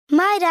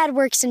My dad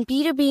works in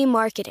B2B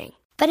marketing,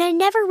 but I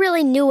never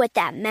really knew what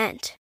that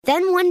meant.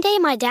 Then one day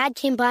my dad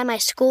came by my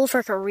school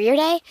for career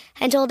day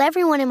and told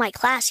everyone in my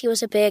class he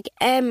was a big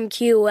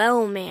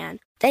MQL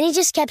man. Then he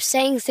just kept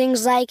saying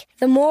things like,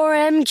 the more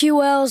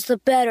MQLs, the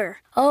better,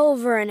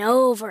 over and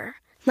over.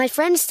 My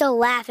friends still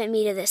laugh at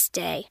me to this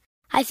day.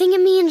 I think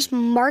it means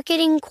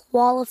marketing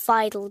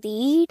qualified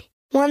lead.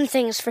 One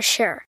thing's for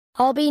sure.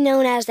 I'll be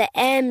known as the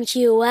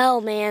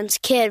MQL man's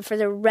kid for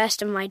the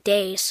rest of my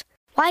days.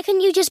 Why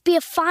couldn't you just be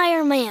a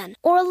fireman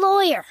or a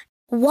lawyer?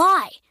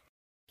 Why?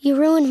 You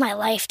ruined my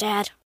life,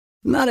 Dad.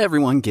 Not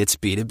everyone gets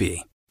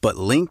B2B, but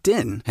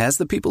LinkedIn has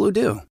the people who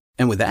do.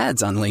 And with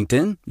ads on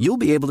LinkedIn, you'll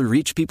be able to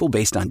reach people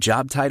based on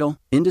job title,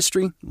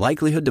 industry,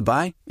 likelihood to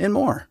buy, and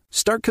more.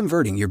 Start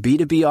converting your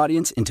B2B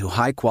audience into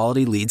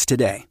high-quality leads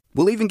today.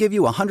 We'll even give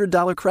you a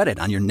 $100 credit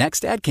on your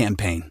next ad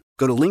campaign.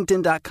 Go to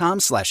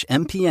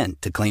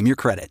linkedin.com/MPN to claim your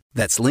credit.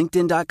 That's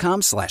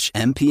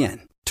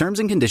linkedin.com/MPN. Terms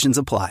and conditions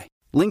apply.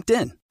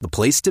 LinkedIn, the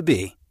place to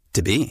be,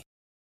 to be.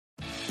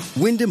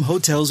 Wyndham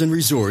Hotels and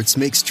Resorts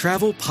makes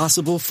travel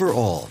possible for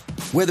all.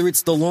 Whether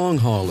it's the long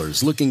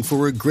haulers looking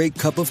for a great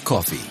cup of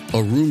coffee,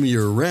 a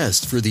roomier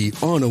rest for the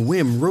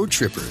on-a-whim road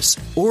trippers,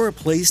 or a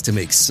place to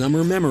make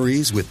summer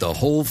memories with the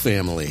whole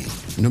family.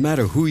 No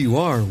matter who you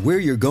are, where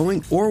you're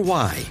going, or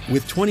why,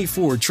 with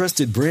 24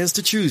 trusted brands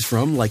to choose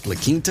from like La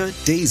Quinta,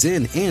 Days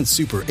Inn, and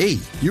Super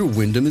 8, your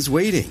Wyndham is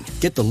waiting.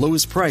 Get the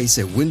lowest price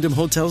at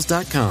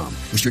WyndhamHotels.com.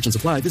 Restrictions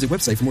apply. Visit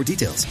website for more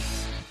details.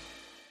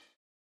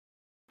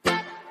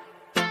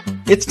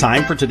 It's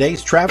time for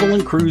today's travel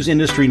and cruise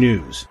industry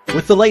news.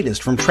 With the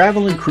latest from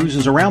travel and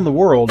cruises around the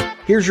world,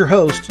 here's your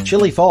host,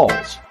 Chillie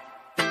Falls.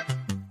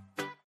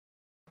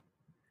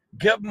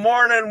 Good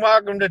morning.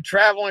 Welcome to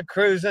Travel and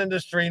Cruise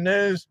Industry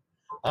News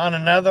on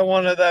another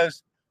one of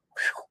those,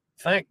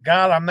 thank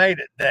God I made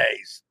it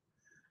days.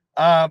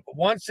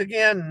 Once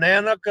again,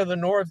 Nanook of the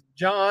North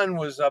John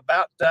was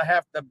about to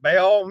have to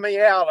bail me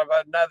out of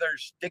another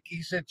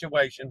sticky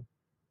situation.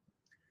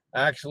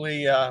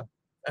 Actually,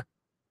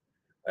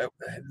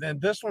 then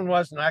this one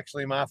wasn't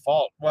actually my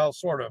fault. Well,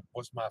 sort of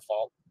was my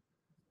fault.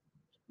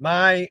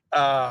 My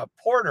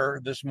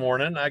porter this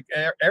morning,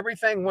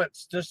 everything went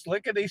just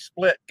lickety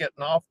split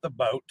getting off the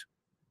boat,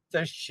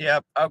 the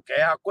ship.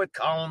 Okay, I'll quit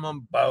calling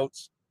them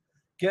boats.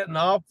 Getting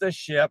off the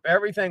ship,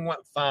 everything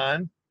went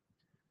fine,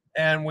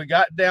 and we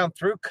got down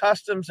through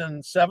customs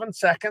in 7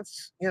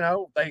 seconds. You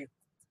know, they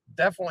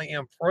definitely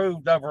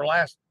improved over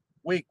last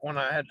week when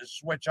I had to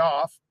switch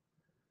off.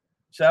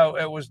 So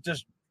it was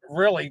just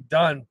really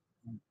done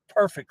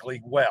perfectly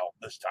well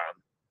this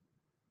time.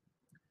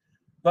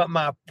 But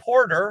my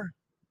porter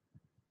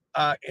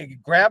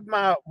grabbed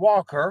my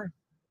walker,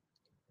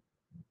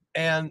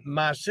 and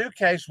my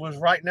suitcase was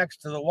right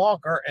next to the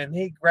walker, and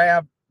he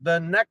grabbed the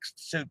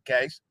next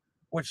suitcase,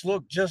 which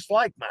looked just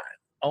like mine,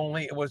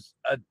 only it was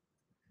a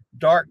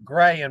dark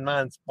gray and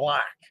mine's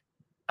black.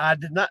 I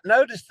did not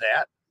notice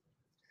that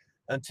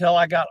until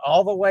I got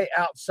all the way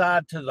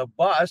outside to the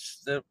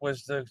bus that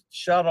was the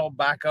shuttle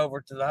back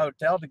over to the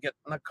hotel to get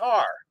in the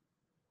car.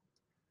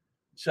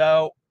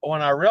 So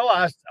when I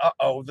realized,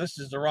 this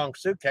is the wrong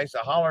suitcase,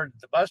 I hollered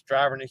at the bus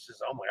driver, and he says,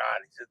 oh my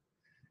God, he said,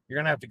 you're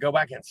going to have to go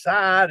back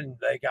inside, and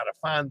they got to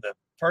find the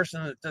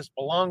person that this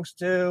belongs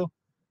to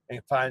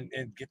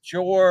and get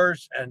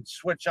yours and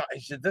switch on. He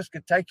said, this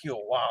could take you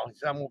a while. He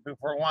said, I'm going to be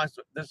for a while.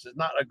 So this is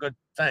not a good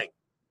thing.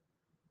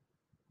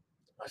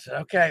 I said,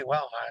 okay,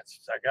 well,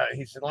 I got it.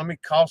 He said, let me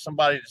call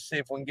somebody to see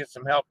if we can get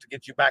some help to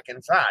get you back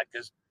inside,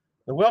 because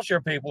the wheelchair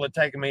people had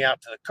taken me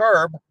out to the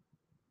curb,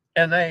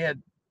 and they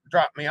had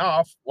dropped me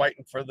off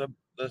waiting for the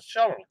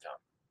shuttle to come.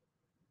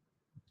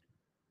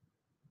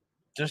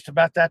 Just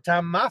about that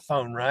time, my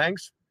phone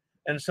rings,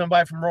 and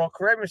somebody from Royal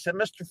Caribbean said,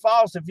 Mr.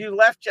 Falls, have you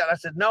left yet? I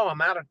said, no,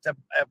 I'm out at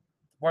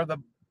where the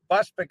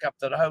bus pickup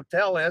to the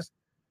hotel is.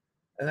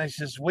 And they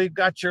says, we've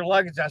got your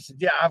luggage. I said,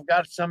 yeah, I've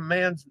got some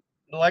man's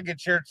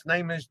luggage here. Its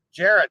name is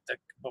Jarrett. The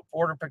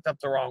porter picked up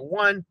the wrong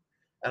one,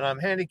 and I'm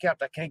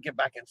handicapped. I can't get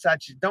back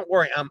inside. She said, don't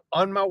worry, I'm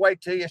on my way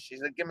to you. She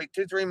said, give me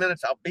 2-3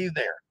 minutes. I'll be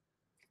there.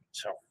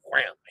 So,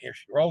 wham, here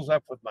she rolls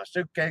up with my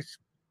suitcase,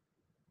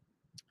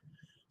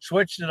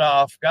 switched it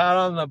off, got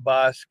on the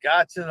bus,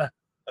 got to the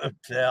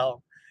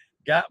hotel,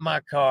 got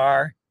my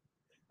car,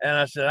 and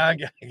I said, I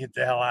got to get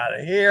the hell out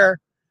of here.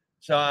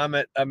 So I'm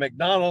at a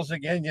McDonald's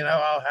again. You know,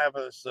 I'll have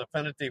this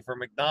affinity for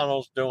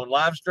McDonald's doing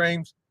live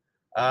streams.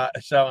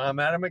 So I'm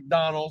at a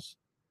McDonald's,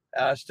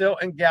 still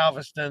in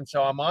Galveston.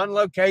 So I'm on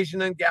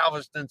location in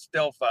Galveston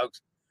still,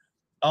 folks.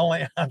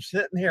 Only I'm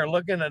sitting here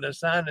looking at a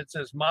sign that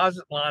says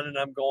Mazatlan, and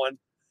I'm going,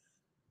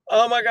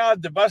 oh my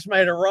God, the bus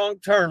made a wrong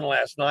turn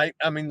last night.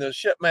 I mean, the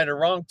ship made a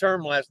wrong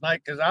turn last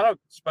night, because I was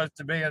supposed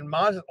to be in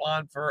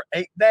Mazatlan for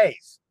 8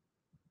 days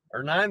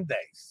or 9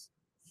 days.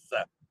 So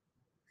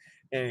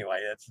anyway,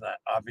 it's not,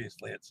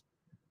 obviously it's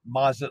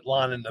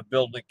Mazatlan, and the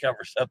building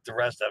covers up the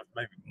rest of it,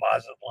 maybe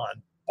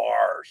Mazatlan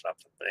bar or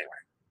something. But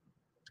anyway.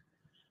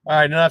 All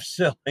right, enough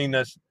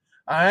silliness.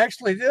 I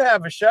actually do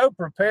have a show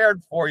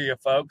prepared for you,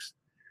 folks.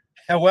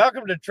 And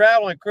welcome to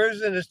Travel and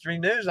Cruise Industry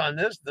News on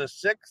this, the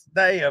 6th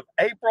day of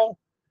April.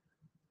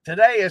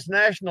 Today is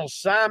National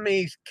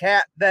Siamese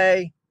Cat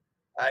Day.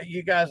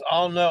 You guys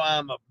all know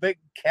I'm a big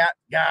cat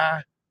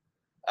guy.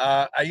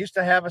 I used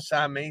to have a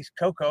Siamese,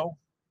 Coco.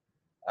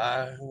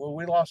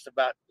 We lost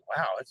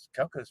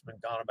Coco's been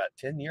gone about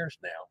 10 years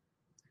now.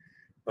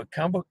 But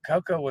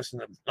Coco was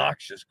an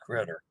obnoxious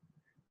critter.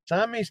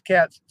 Siamese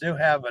cats do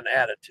have an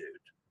attitude.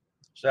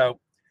 So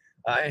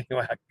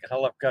anyway, I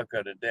love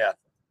Coco to death.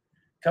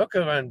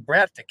 Coco and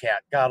Brat the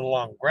cat got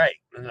along great.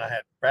 And I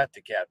had Brat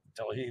the cat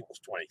until he was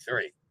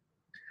 23.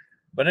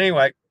 But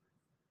anyway,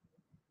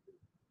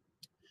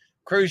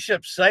 cruise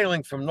ships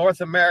sailing from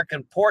North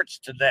American ports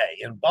today.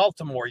 In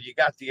Baltimore, you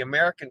got the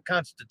American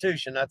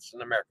Constitution. That's an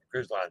American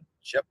Cruise Line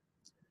ship.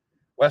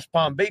 West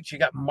Palm Beach, you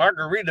got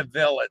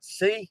Margaritaville at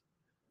sea.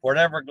 Port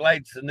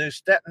Everglades, the New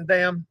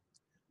Stettendam.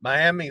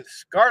 Miami, the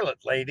Scarlet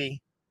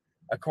Lady.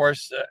 Of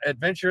course,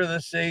 Adventure of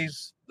the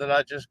Seas that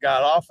I just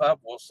got off of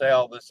will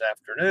sail this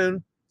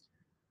afternoon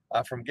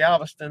from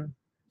Galveston.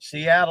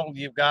 Seattle,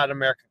 you've got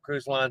American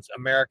Cruise Line's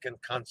American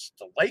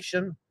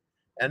Constellation.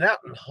 And out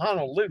in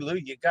Honolulu,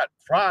 you got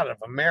Pride of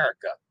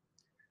America.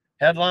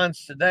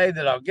 Headlines today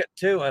that I'll get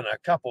to in a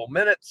couple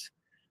minutes.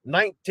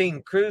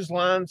 19 cruise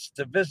lines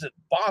to visit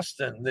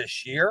Boston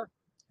this year.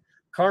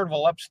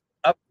 Carnival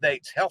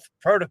updates health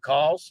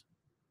protocols.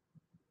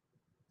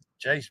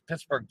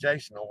 Pittsburgh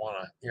Jason will want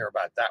to hear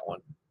about that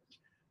one.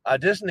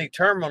 Disney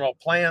terminal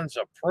plans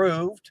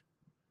approved.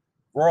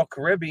 Royal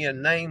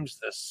Caribbean names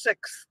the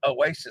 6th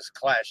Oasis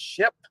class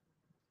ship.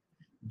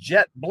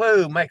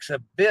 JetBlue makes a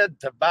bid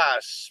to buy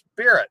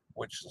Spirit,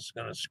 which is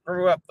going to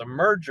screw up the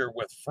merger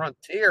with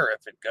Frontier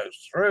if it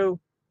goes through.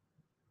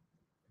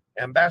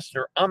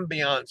 Ambassador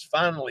Ambion's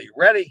finally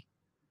ready.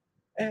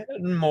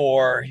 And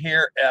more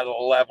here at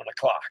 11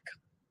 o'clock.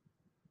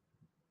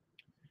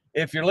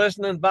 If you're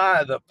listening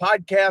via the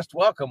podcast,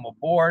 welcome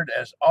aboard.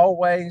 As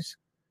always,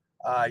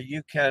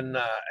 you can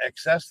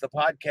access the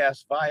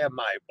podcast via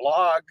my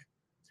blog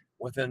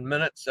within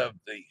minutes of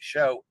the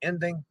show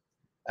ending.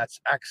 That's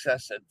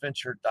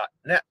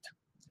accessadventure.net,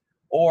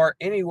 or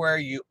anywhere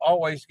you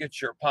always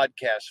get your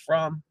podcast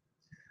from,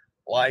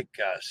 like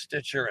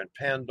Stitcher and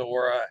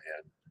Pandora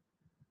and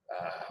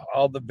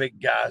all the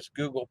big guys,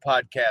 Google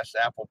Podcasts,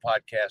 Apple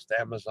Podcasts,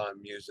 Amazon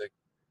Music,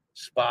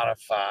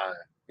 Spotify,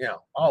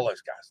 all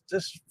those guys.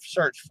 Just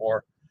search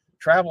for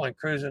Travel and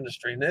Cruise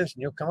Industry News,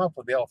 and you'll come up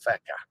with the old fat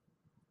guy.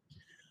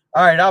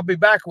 All right, I'll be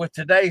back with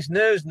today's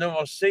news, and then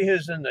we'll see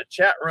who's in the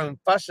chat room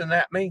fussing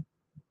at me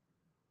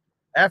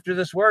after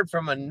this word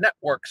from a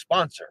network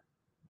sponsor.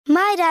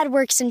 My dad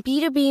works in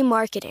B2B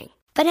marketing,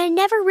 but I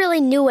never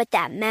really knew what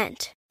that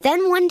meant.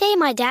 Then one day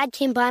my dad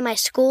came by my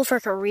school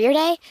for career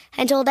day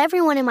and told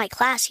everyone in my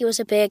class he was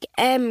a big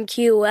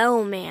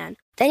MQL man.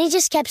 Then he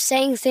just kept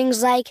saying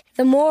things like,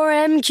 the more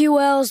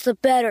MQLs, the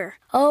better,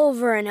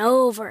 over and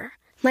over.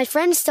 My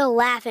friends still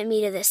laugh at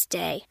me to this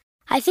day.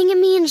 I think it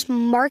means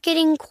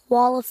Marketing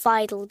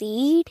Qualified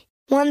Lead.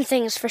 One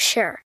thing's for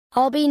sure.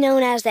 I'll be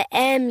known as the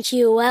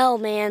MQL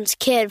man's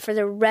kid for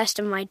the rest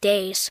of my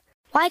days.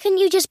 Why couldn't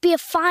you just be a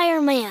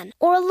fireman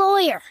or a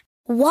lawyer?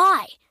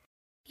 Why?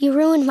 You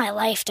ruined my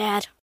life,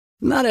 Dad.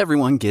 Not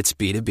everyone gets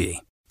B2B,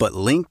 but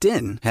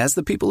LinkedIn has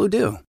the people who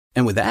do.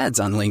 And with ads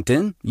on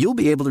LinkedIn, you'll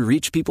be able to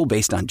reach people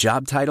based on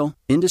job title,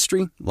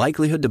 industry,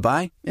 likelihood to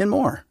buy, and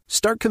more.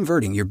 Start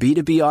converting your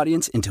B2B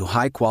audience into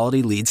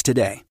high-quality leads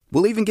today.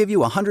 We'll even give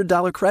you a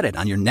 $100 credit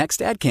on your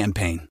next ad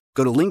campaign.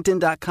 Go to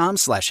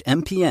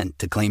linkedin.com/MPN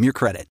to claim your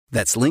credit.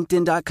 That's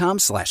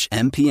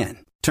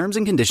linkedin.com/MPN. Terms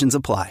and conditions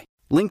apply.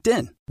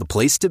 LinkedIn, the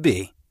place to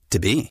be, to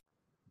be.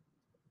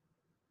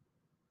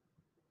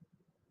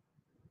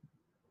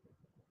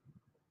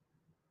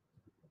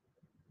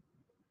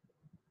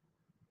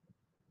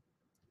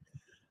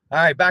 All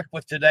right, back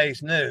with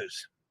today's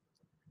news.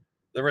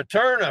 The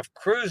return of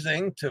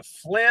cruising to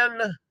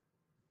Flynn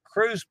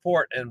Cruise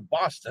Port in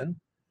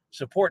Boston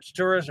supports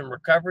tourism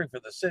recovery for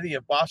the city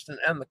of Boston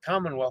and the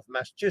Commonwealth of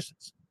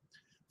Massachusetts.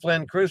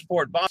 Flynn Cruise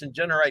Port Boston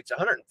generates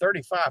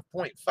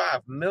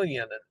 $135.5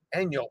 million in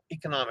annual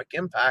economic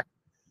impact,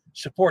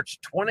 supports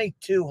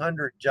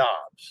 2,200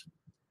 jobs.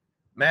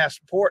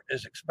 Massport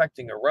is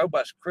expecting a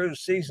robust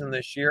cruise season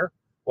this year,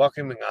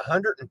 welcoming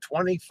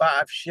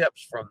 125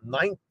 ships from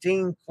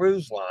 19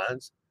 cruise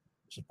lines,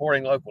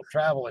 supporting local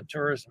travel and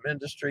tourism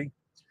industry.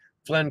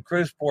 Flynn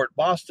Cruise Port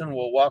Boston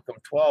will welcome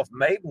 12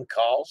 maiden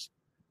calls,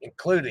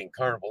 including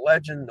Carnival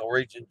Legend,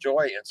 Norwegian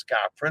Joy, and Sky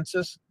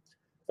Princess.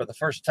 For the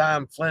first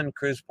time, Flynn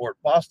Cruise Port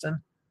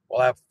Boston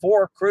will have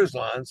 4 cruise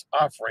lines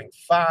offering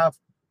 5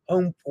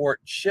 home port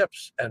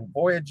ships and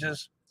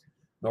voyages.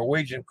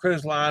 Norwegian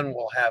Cruise Line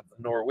will have the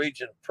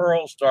Norwegian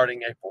Pearl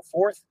starting April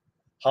 4th.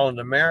 Holland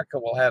America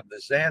will have the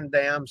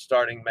Zaandam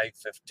starting May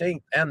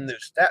 15th and New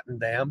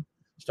Statendam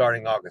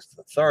starting August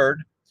the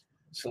 3rd.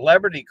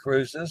 Celebrity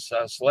Cruises,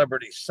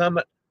 Celebrity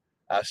Summit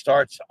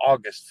starts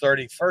August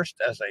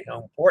 31st as a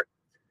home port.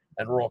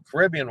 And Royal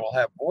Caribbean will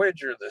have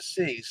Voyager of the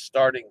Seas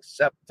starting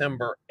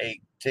September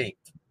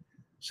 18th.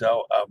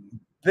 So a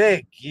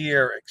big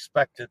year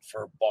expected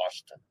for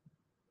Boston.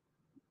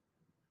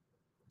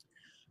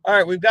 All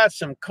right, we've got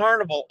some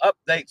Carnival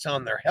updates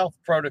on their health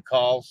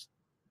protocols.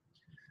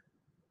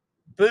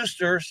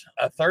 Boosters,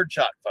 a third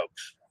shot,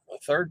 folks. A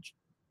third,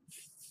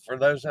 for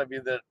those of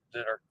you that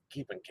are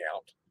keeping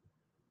count.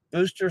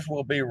 Boosters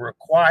will be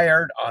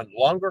required on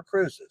longer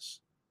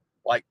cruises,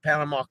 like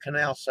Panama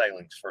Canal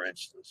sailings, for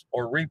instance,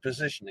 or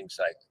repositioning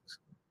sailings.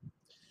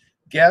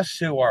 Guests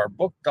who are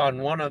booked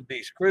on one of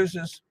these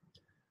cruises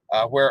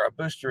where a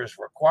booster is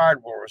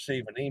required will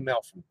receive an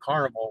email from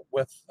Carnival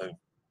with the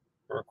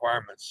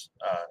requirements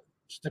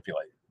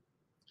stipulated.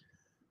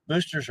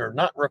 Boosters are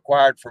not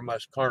required for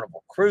most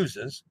Carnival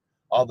cruises,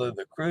 although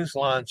the cruise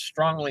line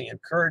strongly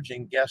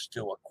encouraging guests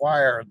to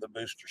acquire the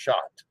booster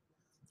shot.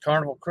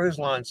 Carnival Cruise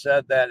Line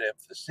said that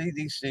if the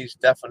CDC's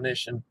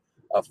definition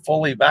of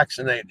fully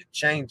vaccinated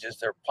changes,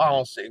 their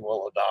policy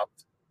will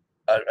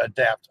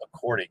adapt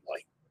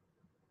accordingly.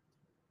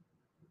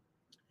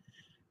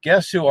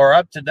 Guests who are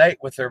up to date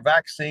with their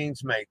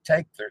vaccines may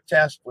take their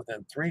test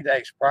within 3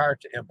 days prior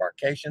to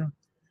embarkation.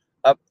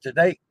 Up to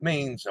date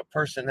means a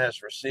person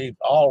has received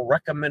all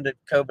recommended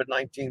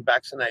COVID-19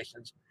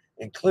 vaccinations,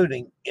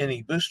 including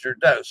any booster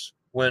dose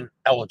when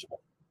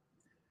eligible.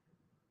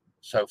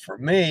 So for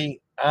me,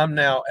 I'm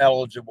now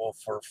eligible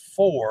for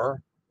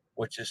 4,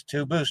 which is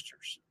 2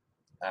 boosters.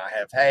 I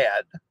have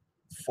had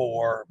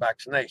 4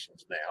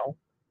 vaccinations now.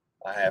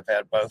 I have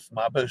had both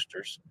my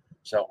boosters,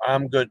 so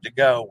I'm good to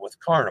go with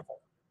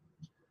Carnival.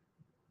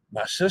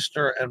 My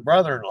sister and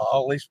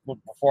brother-in-law, at least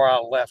before I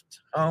left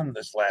home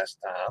this last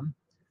time,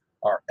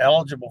 are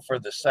eligible for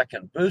the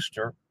second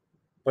booster,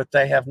 but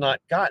they have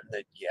not gotten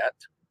it yet,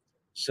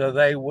 so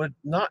they would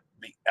not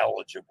be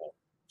eligible.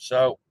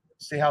 So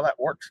see how that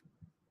works?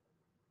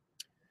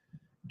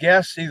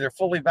 Guests, either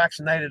fully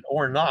vaccinated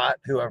or not,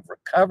 who have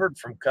recovered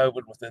from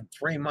COVID within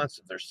 3 months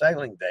of their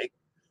sailing date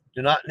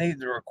do not need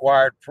the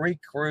required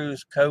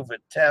pre-cruise COVID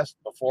test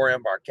before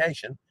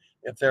embarkation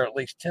if they're at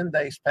least 10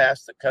 days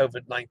past the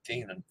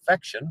COVID-19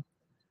 infection,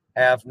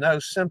 have no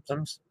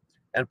symptoms,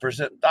 and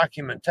present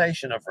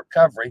documentation of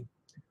recovery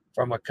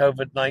from a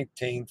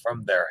COVID-19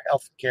 from their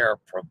healthcare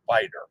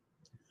provider.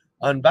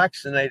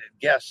 Unvaccinated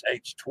guests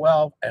aged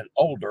 12 and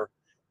older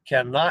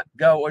cannot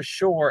go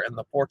ashore in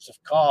the ports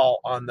of call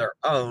on their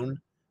own,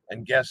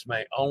 and guests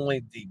may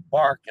only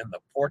debark in the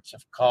ports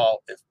of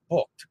call if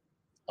booked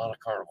on a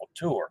Carnival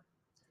tour.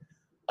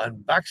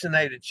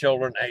 Unvaccinated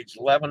children aged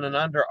 11 and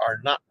under are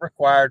not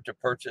required to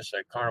purchase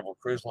a Carnival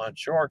Cruise Line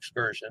shore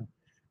excursion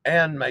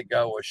and may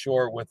go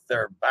ashore with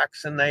their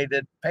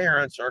vaccinated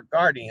parents or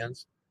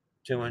guardians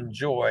to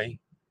enjoy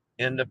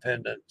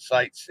independent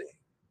sightseeing.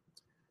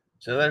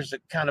 So there's a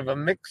kind of a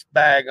mixed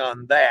bag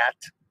on that.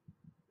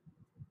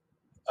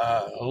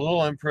 A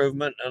little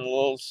improvement and a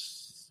little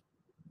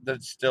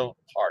that's still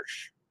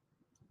harsh.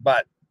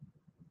 But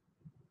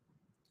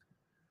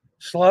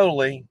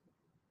slowly,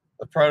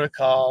 the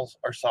protocols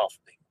are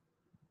softening.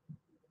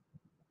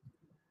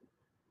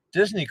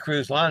 Disney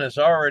Cruise Line has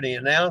already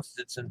announced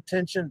its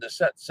intention to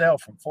set sail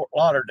from Fort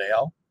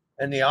Lauderdale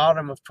in the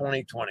autumn of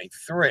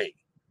 2023.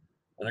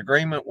 An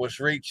agreement was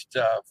reached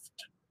to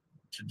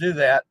do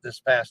that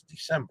this past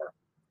December.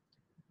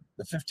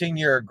 The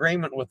 15-year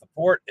agreement with the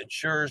port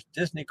ensures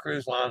Disney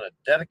Cruise Line a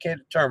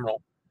dedicated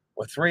terminal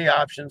with 3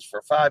 options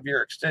for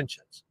 5-year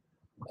extensions.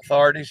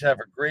 Authorities have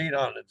agreed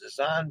on a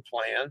design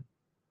plan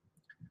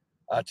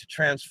to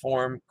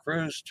transform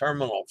Cruise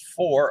Terminal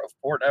 4 of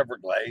Port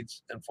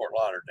Everglades in Fort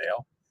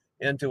Lauderdale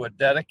into a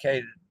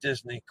dedicated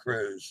Disney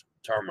Cruise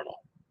terminal.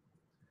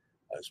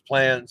 Those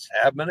plans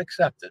have been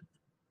accepted,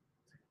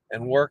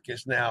 and work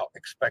is now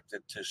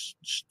expected to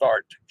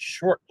start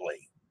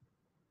shortly.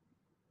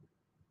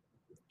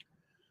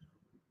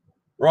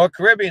 Royal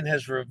Caribbean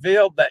has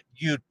revealed that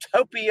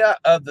Utopia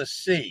of the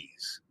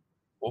Seas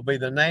will be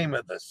the name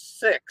of the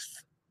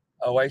 6th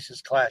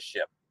Oasis-class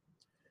ship.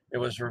 It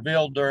was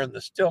revealed during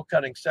the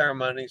steel-cutting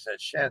ceremonies at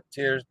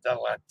Chantiers de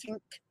la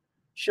Tinque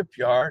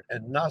shipyard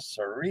in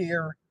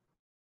Nasiriyah.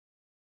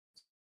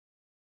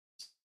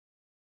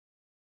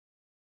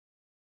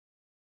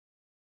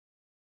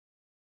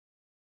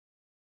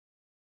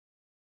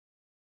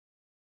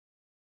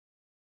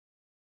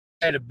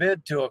 Made a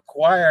bid to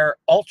acquire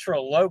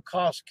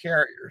ultra-low-cost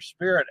carrier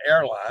Spirit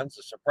Airlines,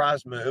 a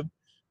surprise move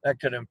that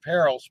could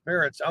imperil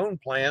Spirit's own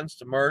plans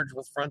to merge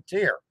with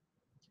Frontier.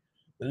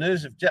 The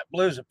news of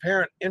JetBlue's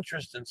apparent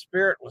interest in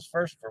Spirit was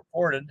first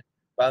reported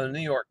by the New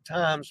York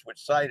Times,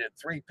 which cited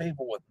 3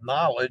 people with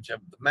knowledge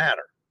of the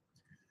matter.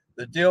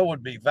 The deal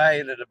would be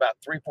valued at about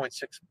 $3.6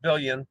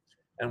 billion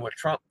and would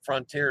trump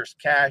Frontier's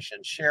cash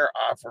and share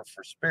offer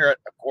for Spirit,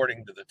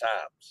 according to the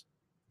Times.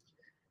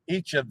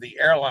 Each of the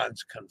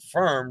airlines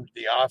confirmed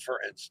the offer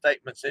in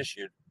statements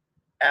issued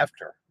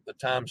after the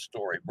Times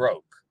story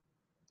broke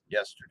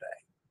yesterday.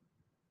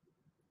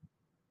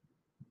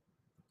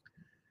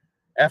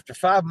 After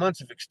 5 months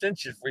of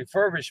extensive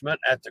refurbishment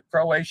at the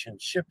Croatian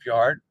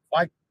shipyard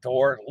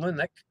Viktor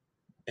Leninc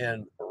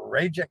in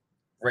Rijeka,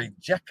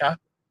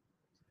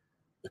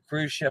 the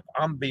cruise ship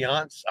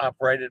Ambiance,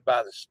 operated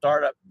by the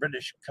startup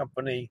British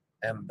company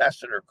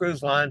Ambassador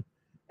Cruise Line,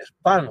 is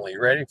finally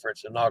ready for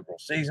its inaugural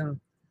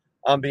season.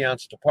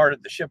 Ambiance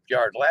departed the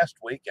shipyard last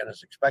week and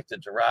is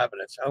expected to arrive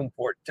at its home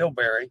port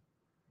Tilbury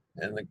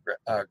in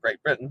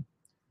Great Britain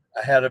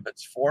ahead of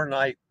its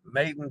 4-night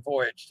maiden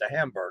voyage to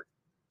Hamburg,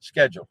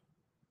 scheduled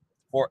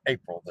for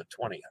April the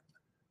 20th.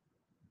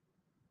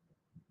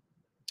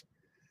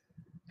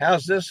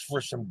 How's this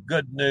for some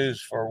good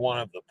news for one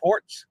of the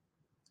ports?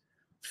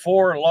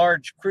 4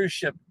 large cruise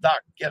ships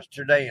docked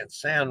yesterday in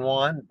San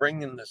Juan,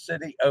 bringing the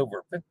city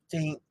over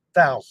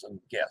 15,000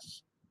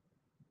 guests.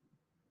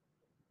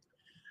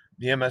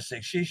 The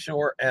MSC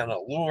Seashore and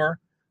Allure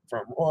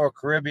from Royal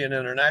Caribbean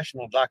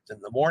International docked in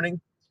the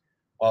morning,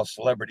 while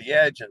Celebrity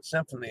Edge and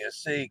Symphony of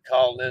Sea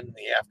called in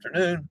the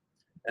afternoon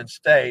and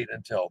stayed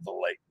until the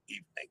late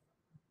evening.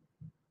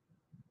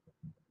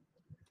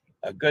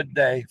 A good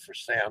day for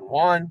San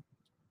Juan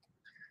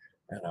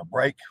and a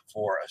break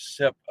for a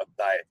sip of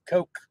Diet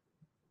Coke,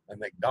 a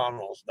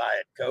McDonald's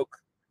Diet Coke.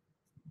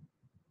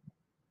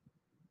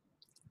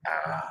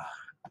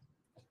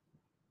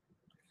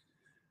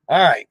 All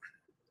right.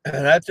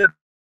 That's it.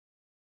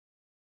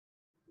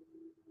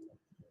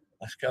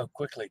 Let's go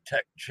quickly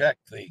check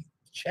the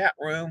chat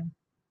room.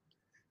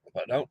 If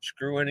I don't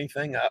screw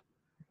anything up,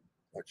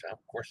 which I'm,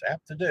 of course,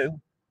 apt to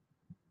do.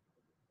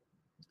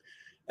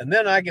 And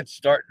then I can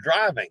start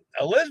driving.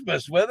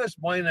 Elizabeth's with us.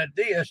 Buenos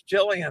dias,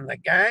 Chili and the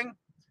gang.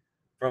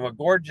 From a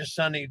gorgeous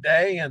sunny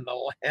day in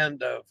the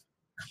land of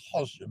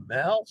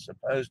Cozumel,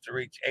 supposed to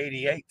reach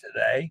 88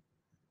 today.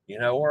 You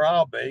know where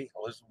I'll be.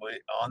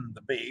 Elizabeth on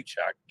the beach.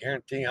 I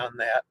guarantee on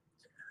that.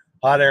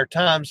 Hot Air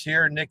Tom's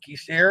here.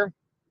 Nikki's here.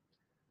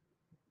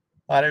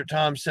 Hot Air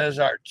Tom says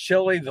our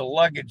Chili the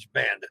luggage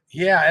bandit.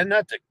 Yeah, and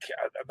that's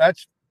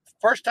the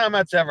first time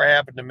that's ever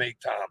happened to me,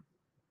 Tom.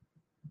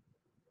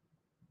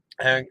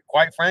 And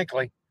quite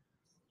frankly,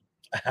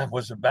 I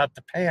was about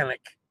to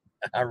panic.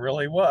 I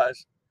really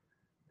was.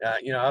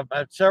 I've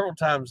had several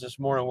times this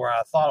morning where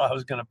I thought I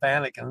was going to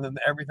panic, and then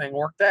everything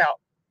worked out.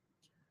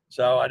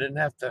 So I didn't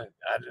have to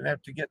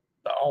get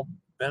all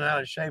bent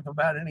out of shape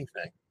about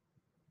anything.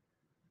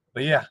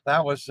 But yeah,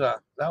 that was a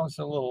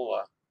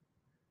little.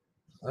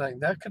 I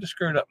think that could have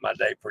screwed up my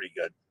day pretty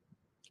good.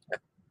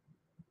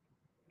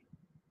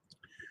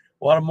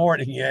 What a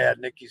morning you had,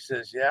 Nikki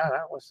says. Yeah,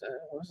 that was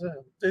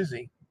a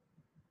doozy.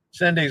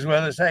 Cindy's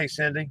with us. Hey,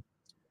 Cindy.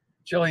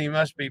 Chili, you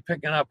must be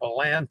picking up a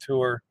land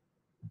tour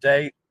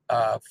date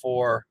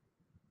for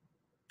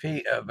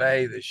P of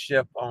A. The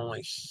ship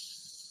only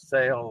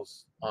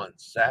sails on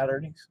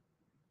Saturdays.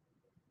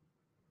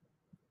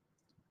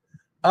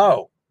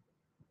 Oh,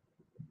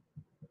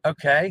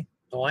 okay.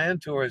 The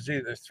land tour is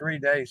either 3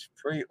 days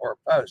pre or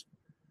post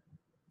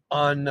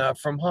on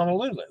from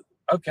Honolulu.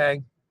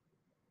 Okay.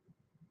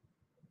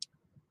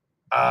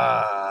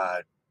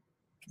 I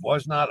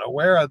was not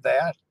aware of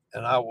that,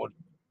 and I would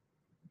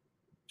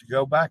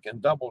go back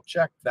and double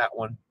check that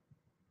one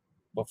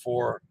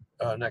before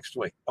next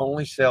week.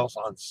 Only sales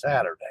on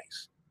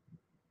Saturdays.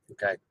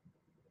 Okay.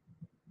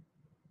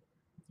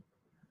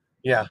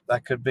 Yeah,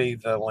 that could be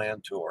the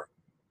land tour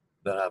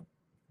that I'm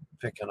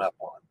picking up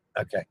on.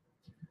 Okay.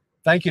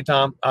 Thank you,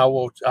 Tom. I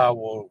will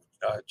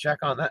check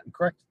on that and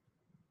correct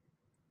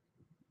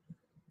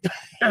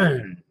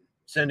it.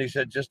 Cindy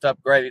said just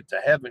upgraded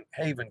to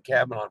Haven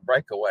cabin on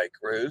breakaway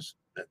cruise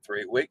in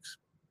 3 weeks.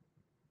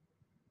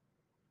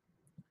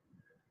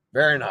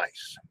 Very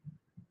nice.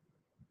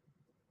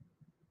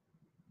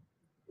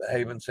 The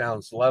Haven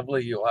sounds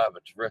lovely. You'll have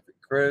a terrific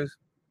cruise.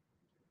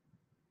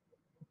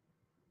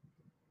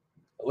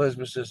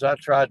 Elizabeth says, I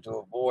tried to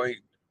avoid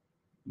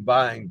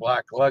buying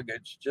black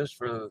luggage just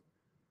for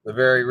the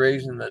very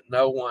reason that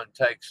no one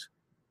takes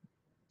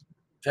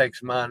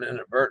mine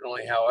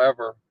inadvertently.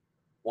 However,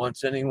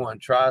 once anyone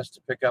tries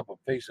to pick up a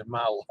piece of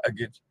my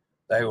luggage,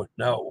 they would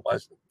know it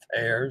wasn't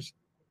theirs.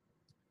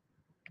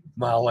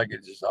 My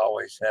luggage is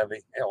always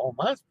heavy. Yeah, well,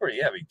 mine's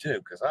pretty heavy too,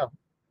 because I'm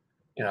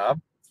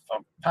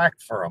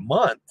packed for a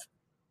month.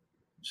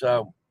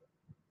 So,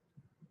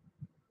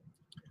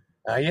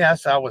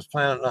 yes, I was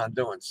planning on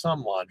doing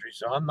some laundry,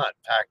 so I'm not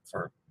packed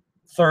for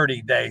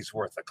 30 days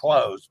worth of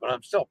clothes, but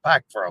I'm still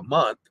packed for a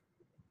month.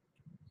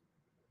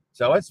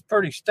 So it's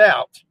pretty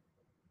stout.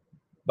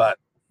 But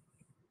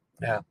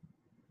yeah.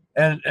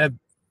 And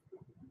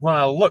when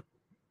I look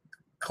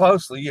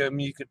closely,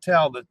 you could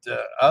tell that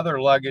the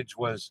other luggage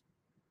was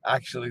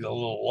actually a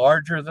little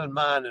larger than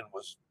mine and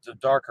was the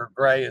darker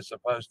gray as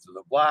opposed to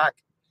the black.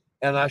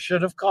 And I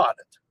should have caught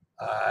it.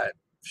 I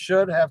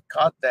should have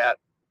caught that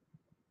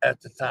at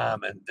the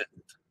time and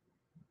didn't.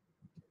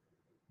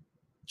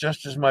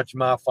 Just as much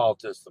my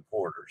fault as the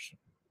porters.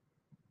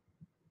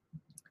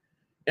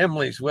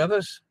 Emily's with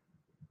us.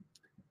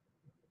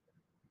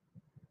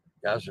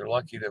 You guys are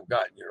lucky to have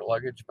gotten your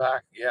luggage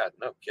back. Yeah,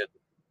 no kidding.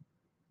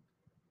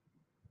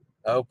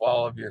 I hope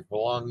all of your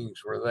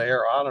belongings were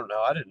there. I don't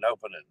know. I didn't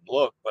open it and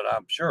look, but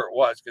I'm sure it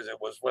was because it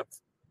was with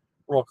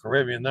Royal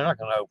Caribbean. They're not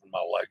going to open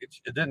my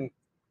luggage. It didn't.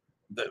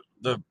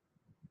 The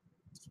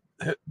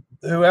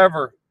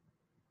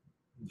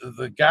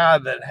guy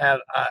that had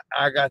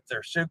I got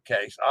their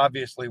suitcase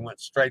obviously went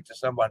straight to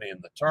somebody in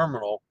the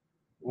terminal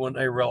when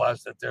they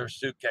realized that their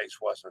suitcase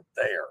wasn't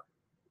there.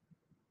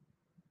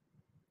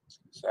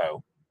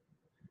 So,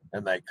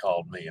 and they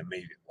called me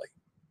immediately.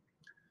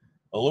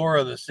 Allure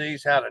of the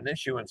Seas had an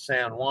issue in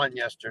San Juan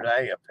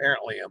yesterday.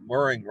 Apparently, a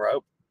mooring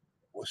rope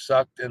was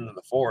sucked into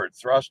the forward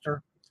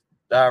thruster.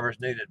 Divers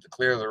needed to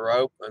clear the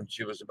rope, and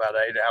she was about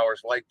 8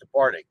 hours late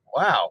departing.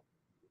 Wow.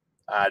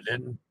 I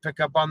didn't pick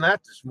up on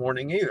that this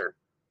morning either.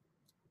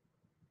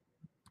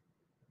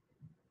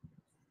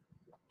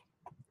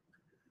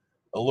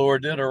 Allure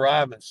did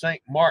arrive in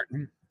St.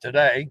 Martin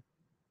today,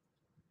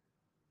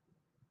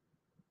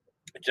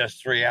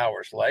 just 3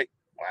 hours late.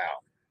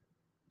 Wow.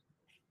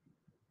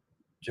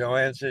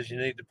 Joanne says you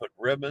need to put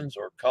ribbons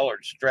or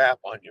colored strap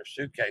on your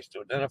suitcase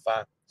to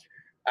identify.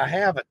 I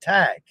have a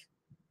tag,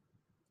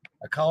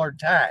 a colored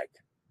tag.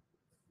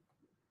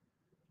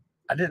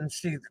 I didn't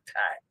see the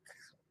tag.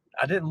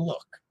 I didn't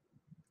look.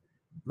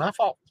 My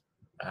fault.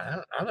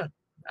 I'm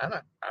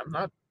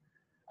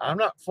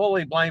not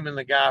fully blaming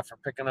the guy for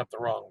picking up the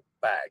wrong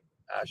bag.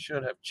 I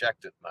should have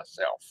checked it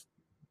myself.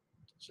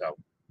 So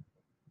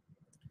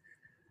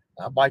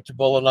I'll bite the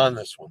bullet on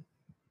this one.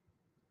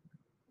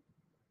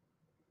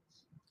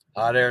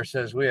 Hot Air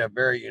says we have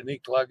very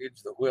unique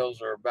luggage. The wheels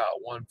are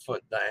about 1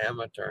 foot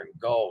diameter and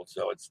gold,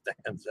 so it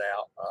stands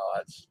out. Oh,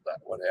 that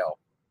would help.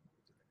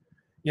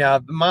 Yeah,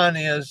 mine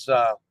is,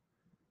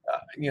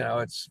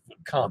 it's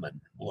common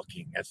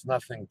looking. It's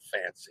nothing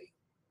fancy.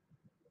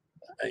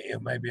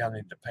 Maybe I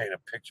need to paint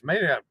a picture.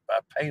 Maybe I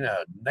paint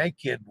a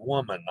naked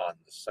woman on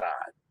the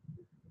side.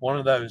 One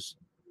of those,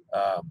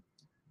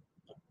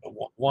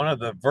 one of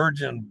the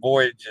Virgin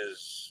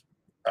Voyages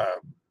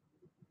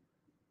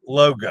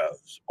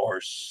logos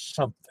or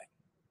something.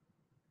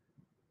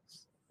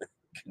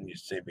 Can you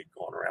see me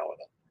going around with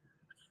a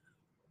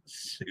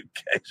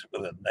suitcase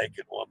with a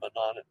naked woman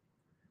on it?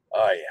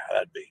 Oh yeah,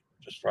 that'd be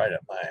just right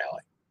up my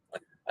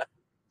alley.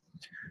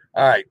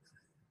 All right.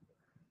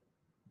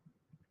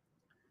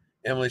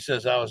 Emily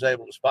says I was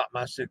able to spot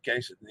my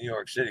suitcase at the New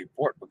York City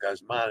port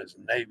because mine is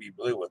navy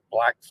blue with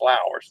black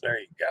flowers. There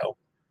you go.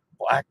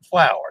 Black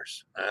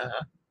flowers.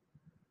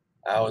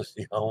 I was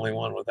the only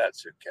one with that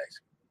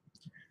suitcase.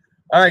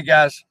 All right,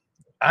 guys,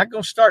 I'm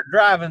going to start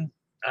driving.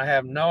 I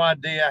have no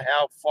idea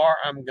how far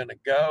I'm going to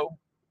go.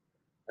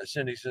 As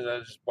Cindy says, I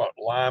just bought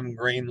lime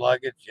green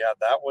luggage. Yeah,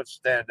 that would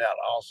stand out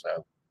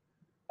also.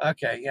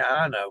 Okay, yeah,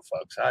 I know,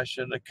 folks. I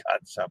should have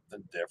got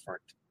something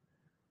different.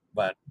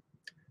 But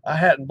I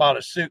hadn't bought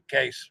a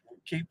suitcase.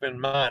 Keep in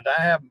mind,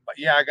 I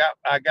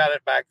got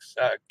it back,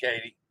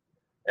 Katie.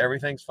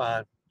 Everything's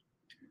fine.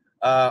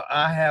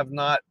 I have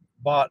not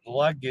bought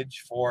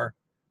luggage for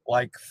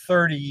like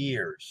 30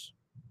 years.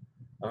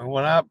 I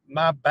mean,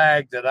 my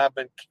bag that I've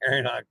been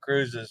carrying on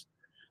cruises,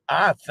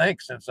 I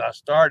think since I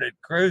started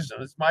cruising,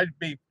 this might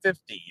be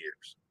 50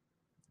 years.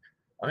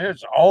 I mean,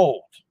 it's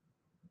old.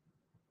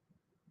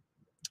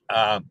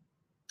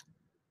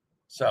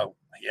 So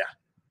yeah,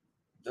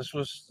 this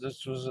was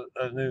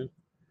a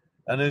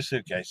new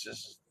suitcase. This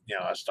is,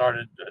 I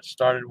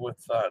started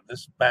with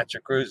this batch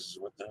of cruises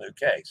with the new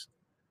case.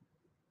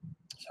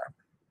 So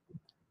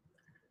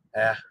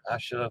yeah, I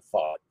should have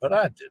thought, but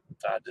I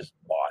didn't. I just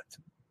bought.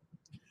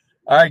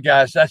 All right,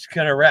 guys, that's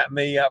going to wrap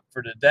me up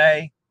for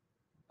today.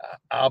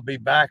 I'll be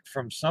back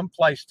from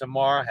someplace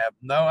tomorrow. I have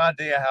no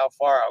idea how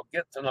far I'll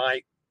get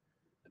tonight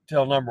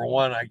until, number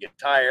one, I get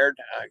tired.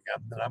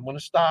 Then I'm going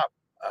to stop.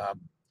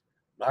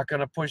 Not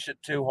going to push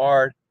it too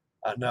hard.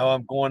 I know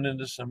I'm going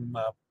into some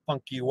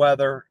funky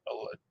weather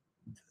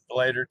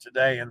later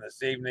today and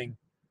this evening,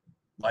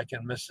 like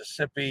in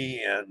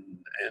Mississippi and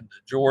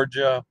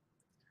Georgia.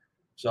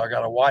 So I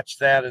got to watch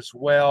that as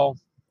well.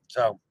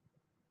 So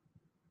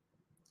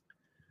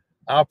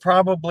I'll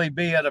probably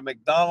be at a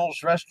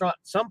McDonald's restaurant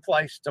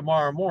someplace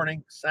tomorrow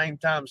morning, same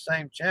time,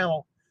 same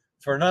channel,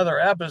 for another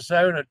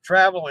episode of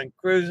Travel and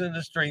Cruise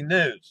Industry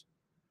News.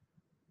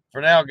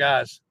 For now,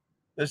 guys,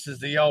 this is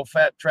the old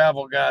fat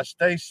travel guy.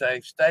 Stay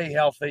safe, stay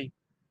healthy,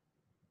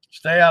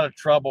 stay out of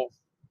trouble.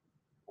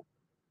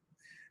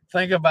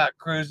 Think about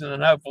cruising,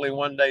 and hopefully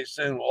one day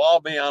soon we'll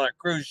all be on a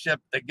cruise ship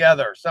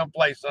together,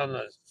 someplace on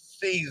the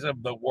seas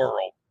of the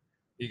world.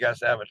 You guys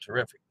have a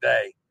terrific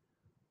day.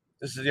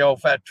 This is the old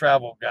fat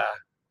travel guy.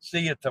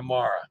 See you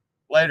tomorrow.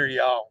 Later,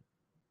 y'all.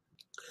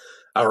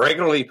 I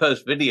regularly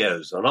post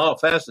videos on all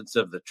facets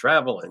of the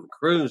travel and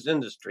cruise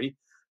industry.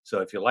 So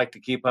if you like to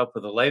keep up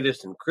with the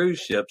latest in cruise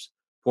ships,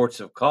 ports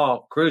of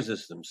call,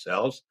 cruises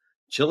themselves,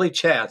 chilly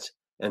chats,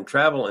 and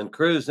travel and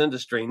cruise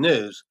industry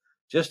news,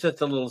 just hit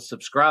the little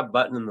subscribe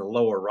button in the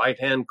lower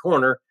right-hand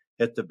corner.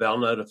 Hit the bell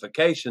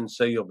notification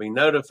so you'll be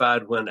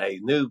notified when a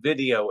new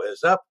video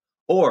is up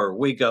or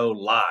we go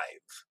live.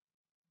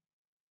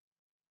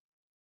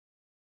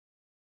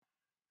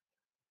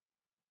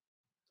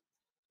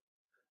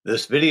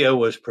 This video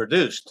was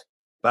produced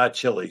by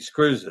Chili's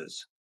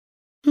Cruises.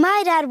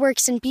 My dad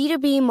works in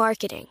B2B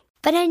marketing,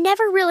 but I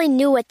never really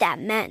knew what that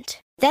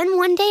meant. Then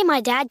one day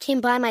my dad came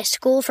by my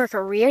school for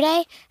career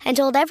day and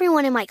told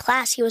everyone in my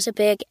class he was a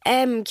big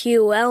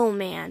MQL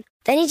man.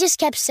 Then he just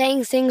kept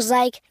saying things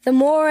like, the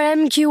more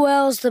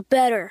MQLs, the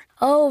better,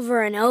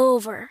 over and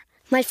over.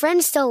 My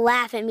friends still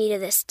laugh at me to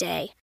this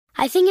day.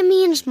 I think it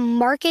means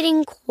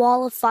marketing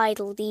qualified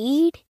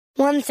lead.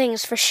 One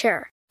thing's for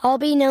sure. I'll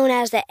be known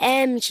as the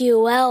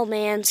MQL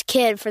man's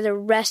kid for the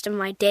rest of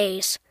my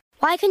days.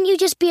 Why couldn't you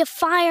just be a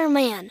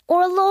fireman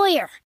or a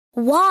lawyer?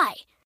 Why?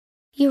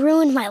 You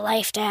ruined my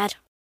life, Dad.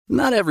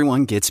 Not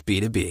everyone gets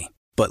B2B,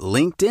 but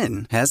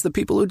LinkedIn has the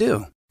people who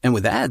do. And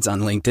with ads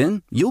on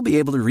LinkedIn, you'll be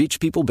able to reach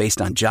people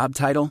based on job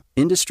title,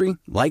 industry,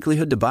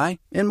 likelihood to buy,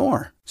 and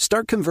more.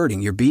 Start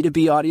converting your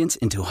B2B audience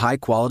into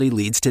high-quality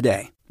leads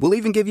today. We'll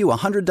even give you a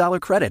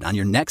 $100 credit on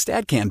your next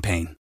ad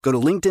campaign. Go to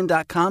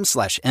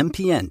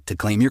linkedin.com/MPN to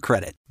claim your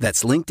credit.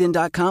 That's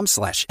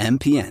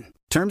linkedin.com/MPN.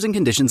 Terms and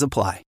conditions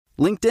apply.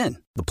 LinkedIn,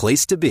 the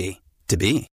place to be, to be.